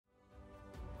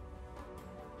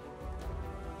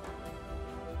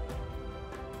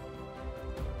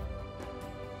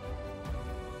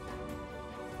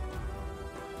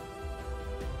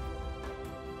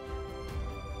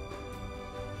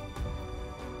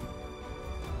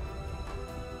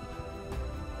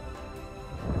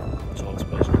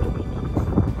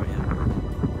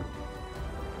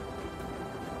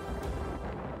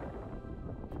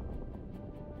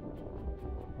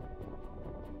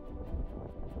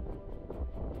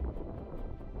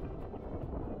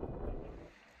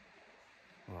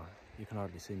can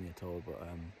hardly see me at all, but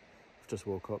I've just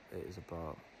woke up. It is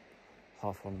about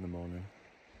 1:30 in the morning.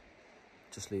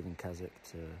 Just leaving Keswick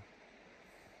to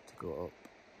go up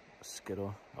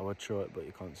Skiddaw. I would show it, but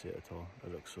you can't see it at all.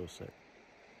 It looks so sick.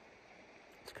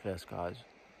 It's clear skies.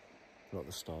 A lot of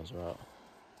the stars are out.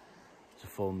 There's a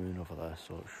full moon over there,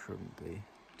 so it shouldn't be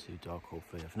too dark,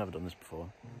 hopefully. I've never done this before,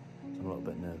 so I'm a little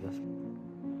bit nervous.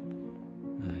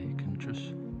 You can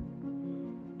just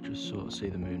sort of see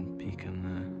the moon peeking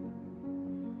there.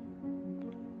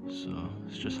 So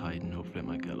it's just hiding. Hopefully it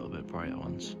might get a little bit brighter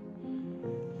once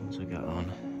I get on,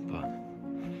 but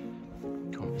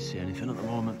can't really see anything at the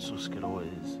moment. So Skiddaw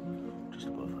is just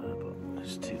above her, but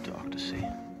it's too dark to see.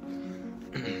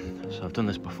 So I've done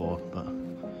this before, but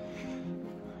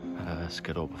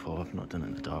Skiddaw before. I've not done it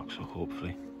in the dark, so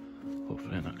hopefully I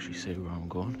can actually see where I'm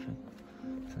going.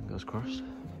 Fingers crossed.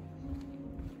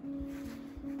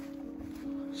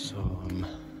 So I'm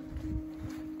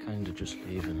kind of just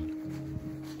leaving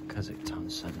Keswick town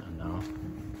centre now.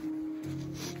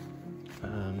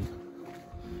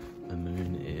 The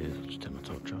moon is, I'll just take my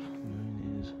torch off. The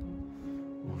moon is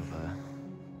over there.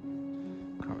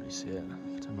 Can't really see it.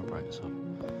 Turn my brightness up.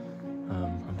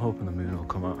 I'm hoping the moon will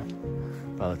come out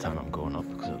by the time I'm going up,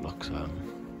 because it looks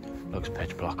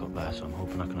pitch black up there, so I'm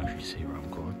hoping I can actually see where I'm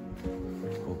going,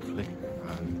 hopefully.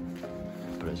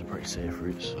 But it's a pretty safe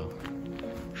route, so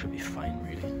should be fine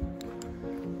really,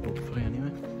 hopefully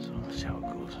anyway, so let's see how it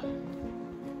goes.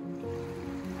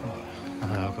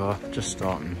 There we go, just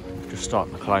starting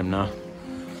the climb now.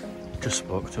 Just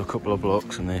spoke to a couple of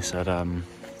blokes and they said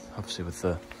obviously with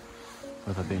there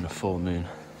being a full moon,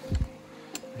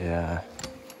 yeah,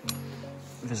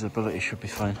 visibility should be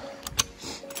fine.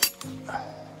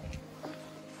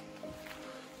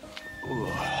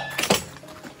 Ooh.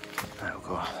 There we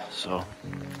go, so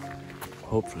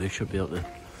hopefully should be able to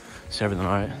see everything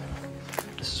alright.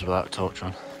 This is without a torch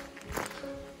on.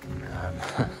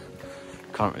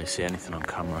 Can't really see anything on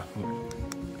camera.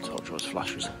 Torch always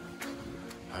flashes.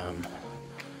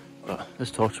 But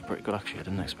this torch is pretty good actually. I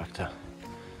didn't expect to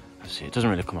see. It doesn't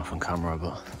really come off on camera,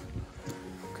 but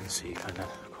you can see kind of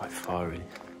quite far really.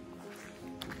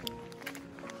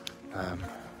 Why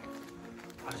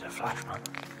does it flash, man?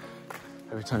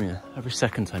 Every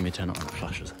second time you turn it on, it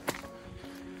flashes.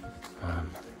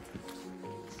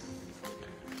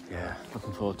 Yeah,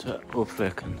 looking forward to it. Hopefully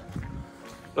I can.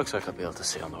 Looks like I'll be able to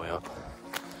see on the way up.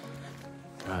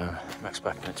 I'm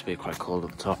expecting it to be quite cold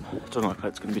at the top. It doesn't look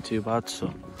like it's going to be too bad, so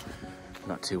I'm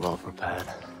not too well prepared.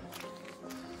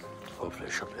 Hopefully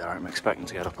it should be alright. I'm expecting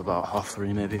to get up about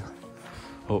 3:30 maybe.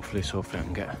 Hopefully, so hopefully I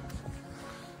can get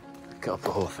up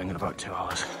the whole thing in about 2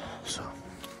 hours. So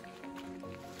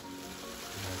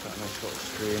got a nice little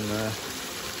stream there.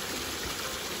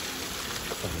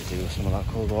 Probably do with some of that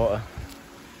cold water.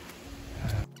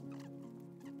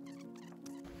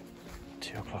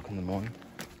 2 o'clock in the morning.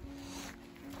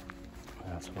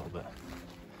 That's a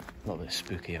little bit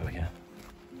spooky out here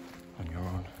on your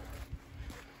own.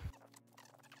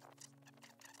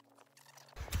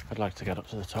 I'd like to get up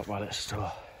to the top while it's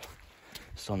still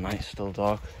nice, still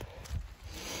dark.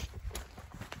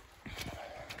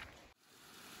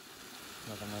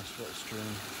 Another nice little stream. I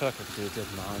feel like I could do a dip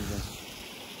in my hands in.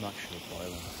 I'm actually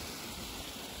boiling.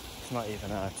 It's not even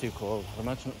too cold. I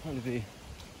imagine it'll probably be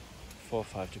 4 or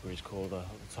 5 degrees colder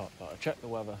at the top, but I checked the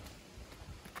weather.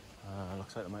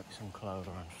 Looks like there might be some cloud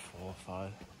around 4 or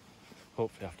 5.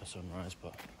 Hopefully after sunrise,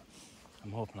 but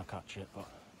I'm hoping I catch it, but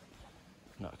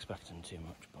not expecting too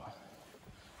much, but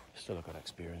still a good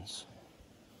experience.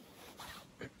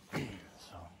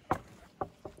 So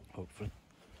hopefully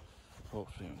we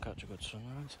can catch a good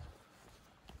sunrise.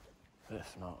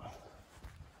 If not,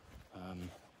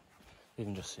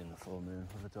 even just seeing the full moon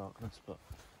with the darkness, but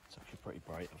it's actually pretty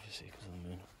bright obviously because of the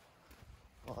moon.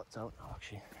 Well, that's out now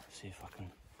actually. See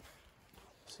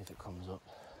if it comes up.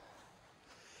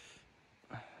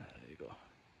 There you go.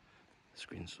 The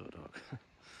screen's so dark.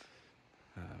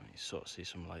 You sort of see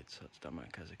some lights. That's down where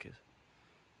Keswick is.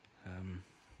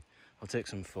 I'll take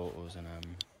some photos in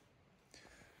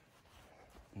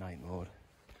night mode.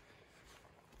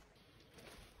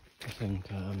 I think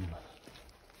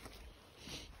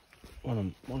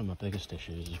one of my biggest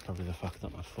issues is probably the fact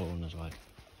that my phone is like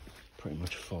pretty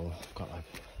much full. I've got like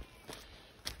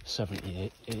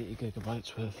 70, 80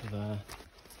 gigabytes worth of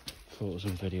photos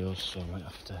and videos, so I might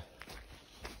have to.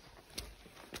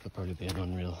 There'll probably be an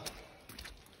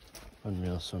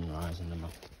unreal sunrise, and then my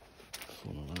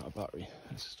phone will run out of battery.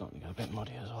 It's starting to get a bit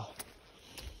muddy as well.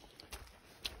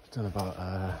 I've done about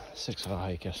a 6-hour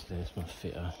hike yesterday. My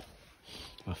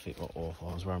feet were awful.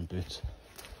 I was wearing boots.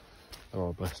 They're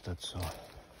all blistered, so I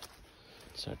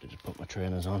decided to just put my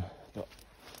trainers on. but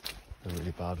they're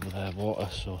really bad with their water,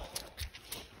 so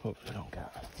hopefully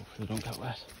they don't get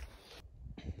wet.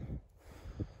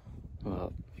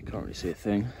 Well, you can't really see a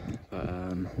thing, but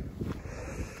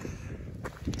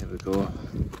here we go.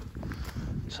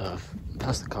 So I've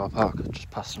passed the car park, just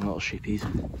past some little sheepies.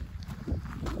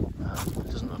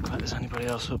 It doesn't look like there's anybody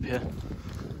else up here.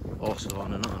 Also,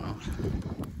 on another note,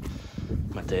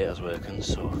 my data's working,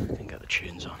 so I can get the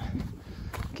tunes on.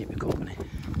 Keep me company.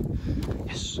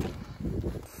 Yes.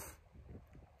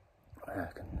 I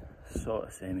can sort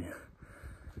of see me.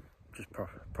 Just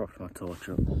propped my torch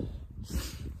up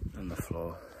on the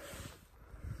floor.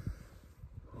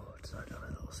 Oh, decided to have a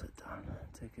little sit down,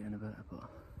 take it in a bit, but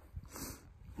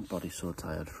my body's so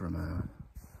tired from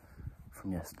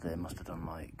yesterday. Must have done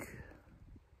like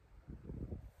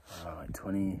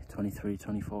 20, 23,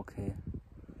 24k.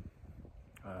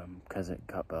 Keswick,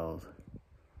 Catbells,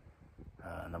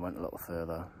 and I went a little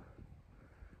further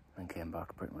and came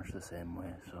back pretty much the same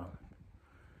way, so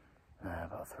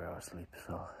about 3 hours sleep,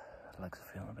 so legs are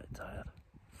feeling a bit tired.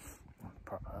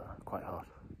 Quite hot.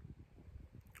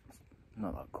 It's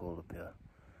not that cold up here.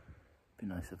 Be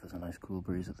nice if there's a nice cool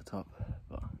breeze at the top,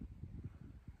 but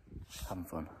having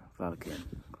fun. Glad I came.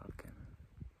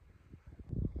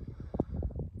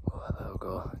 Oh, there we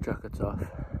go. Jacket's off.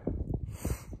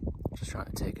 Just trying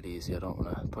to take it easy. I don't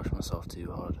want to push myself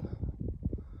too hard.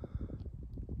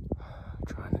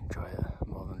 Try and enjoy it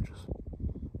more than just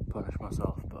punish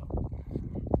myself, but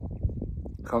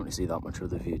I can't really see that much of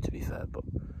the view, to be fair, but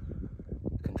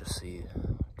you can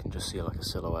just see like a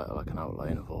silhouette, like an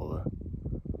outline of all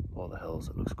the hills.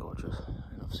 It looks gorgeous,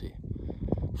 and obviously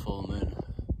full moon,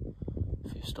 a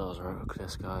few stars are out of clear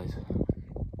skies.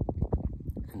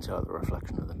 You can see like the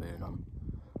reflection of the moon on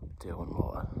Derwent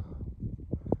water.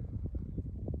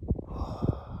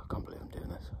 Oh, I can't believe I'm doing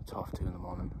this. It's 2:30 in the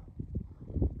morning.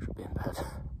 Should be in bed,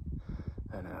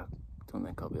 and I don't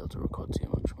think I'll be able to record too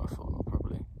much. My phone will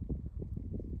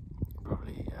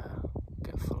probably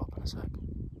get full up in a sec.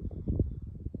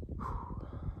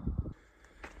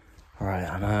 Alright,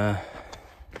 I'm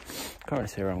can't really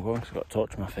see where I'm going because I've got a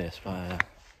torch in my face, but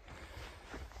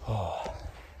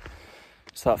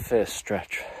it's that first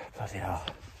stretch, bloody hell.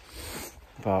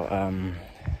 About oh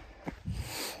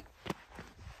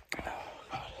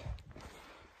god,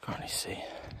 can't really see.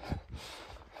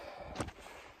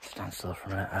 Stand still for a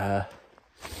minute.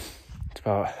 It's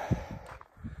about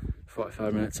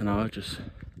 45 minutes an hour, just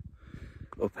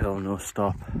uphill, no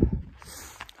stop.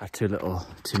 I had 2 little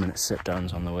 2-minute sit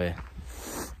downs on the way.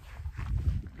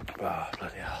 Oh,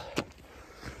 bloody hell.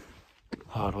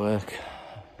 Hard work.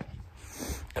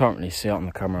 Can't really see it on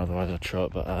the camera, otherwise I'd show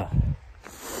it, but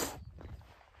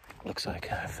looks like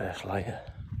a first light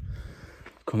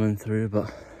coming through,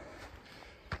 but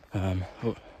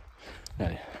oh,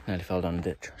 nearly fell down a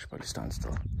ditch. I should probably stand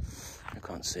still. I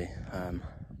can't see.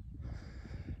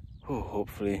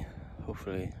 Hopefully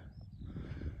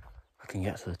I can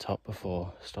get to the top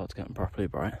before it starts getting properly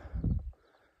bright.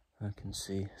 I can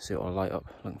see it all light up.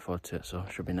 Looking forward to it, so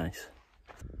it should be nice.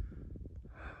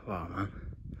 Wow, man,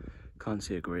 can't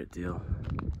see a great deal.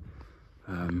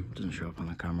 Doesn't show up on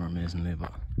the camera amazingly,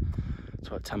 but it's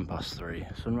about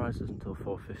 3:10. Sunrise isn't until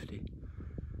 4:50,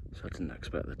 so I didn't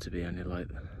expect there to be any light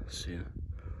soon.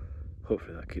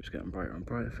 Hopefully that keeps getting brighter and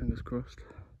brighter, fingers crossed.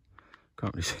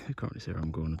 Can't really see where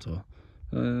I'm going at all.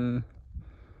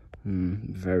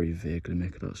 Very vaguely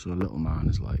make it out. So a little man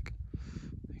is like,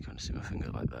 you can't see my finger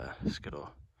like there. Skiddaw.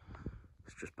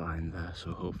 It's just behind there,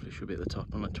 so hopefully she'll be at the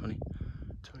top in like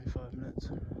 20-25 minutes.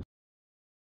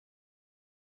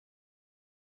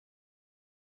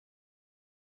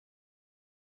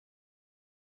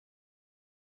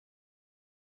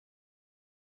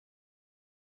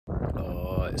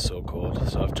 Oh, it's so cold.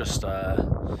 So I've just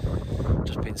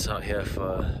been sat here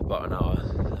for about an hour,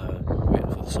 waiting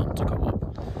for the sun to come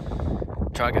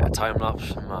up. Try to get a time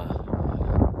lapse. My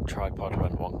tripod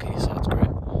went wonky, so that's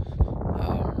great.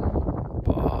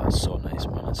 But it's so nice,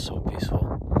 man. It's so peaceful.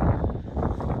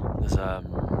 There's oh,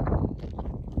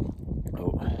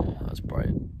 that's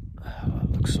bright.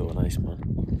 That looks so nice, man.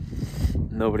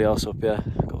 Nobody else up here.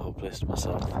 Got the whole place to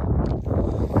myself.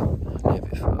 Maybe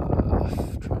if I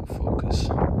try and focus.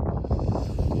 Does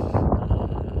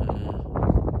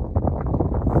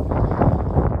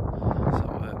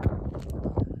that work?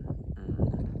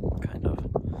 Kind of.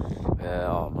 Yeah,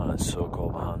 oh man, it's so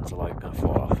cold. My hands are like gonna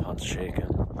fall off, hands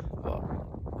shaking. But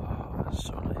oh, it's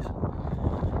so nice.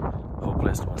 Whole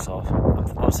place to myself. I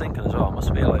was thinking as well, I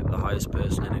must be like the highest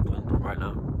person in England right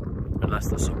now. Unless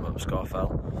there's some up Scarfell.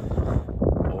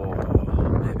 Or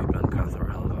maybe Blencathra or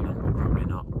Helvellyn, but probably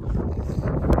not.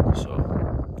 So,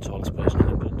 tallest person in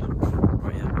England,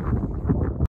 right here.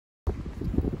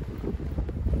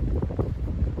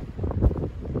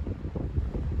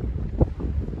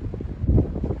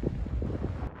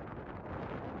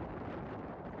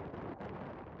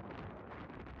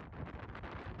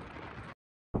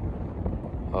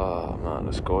 Oh man,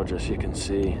 it's gorgeous. You can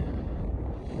see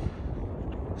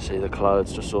the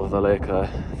clouds just over the lake there.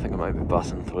 I think it might be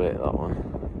Bassenthwaite, that one.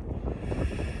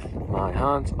 My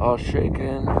hands are shaking,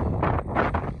 if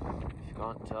you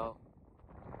can't tell.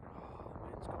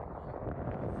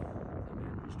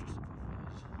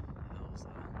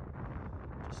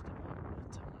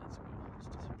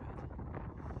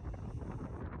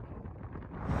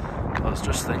 I was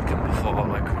just thinking before,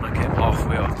 like when I came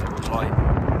halfway up, it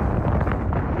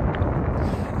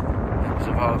was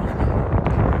about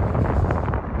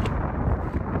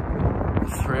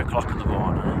 3 o'clock in the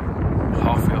morning,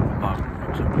 halfway up a mountain. It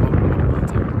was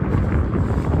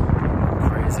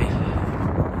crazy,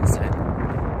 insane.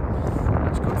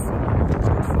 It's good fun.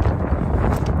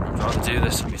 I'd rather do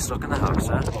this than be stuck in the house.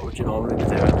 What would you normally be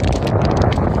doing?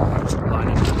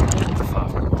 Lining up at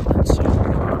 5 in the morning, so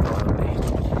I'd rather be.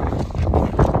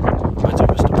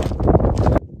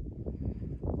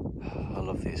 I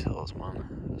love these hills,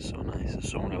 man. It's so nice. There's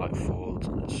so many like folds,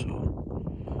 and it's so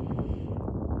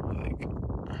like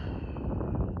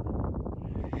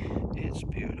it's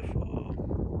beautiful.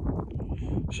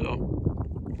 So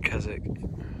Keswick,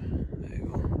 there you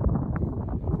go,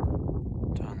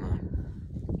 down there,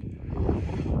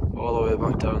 all the way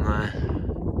back down there.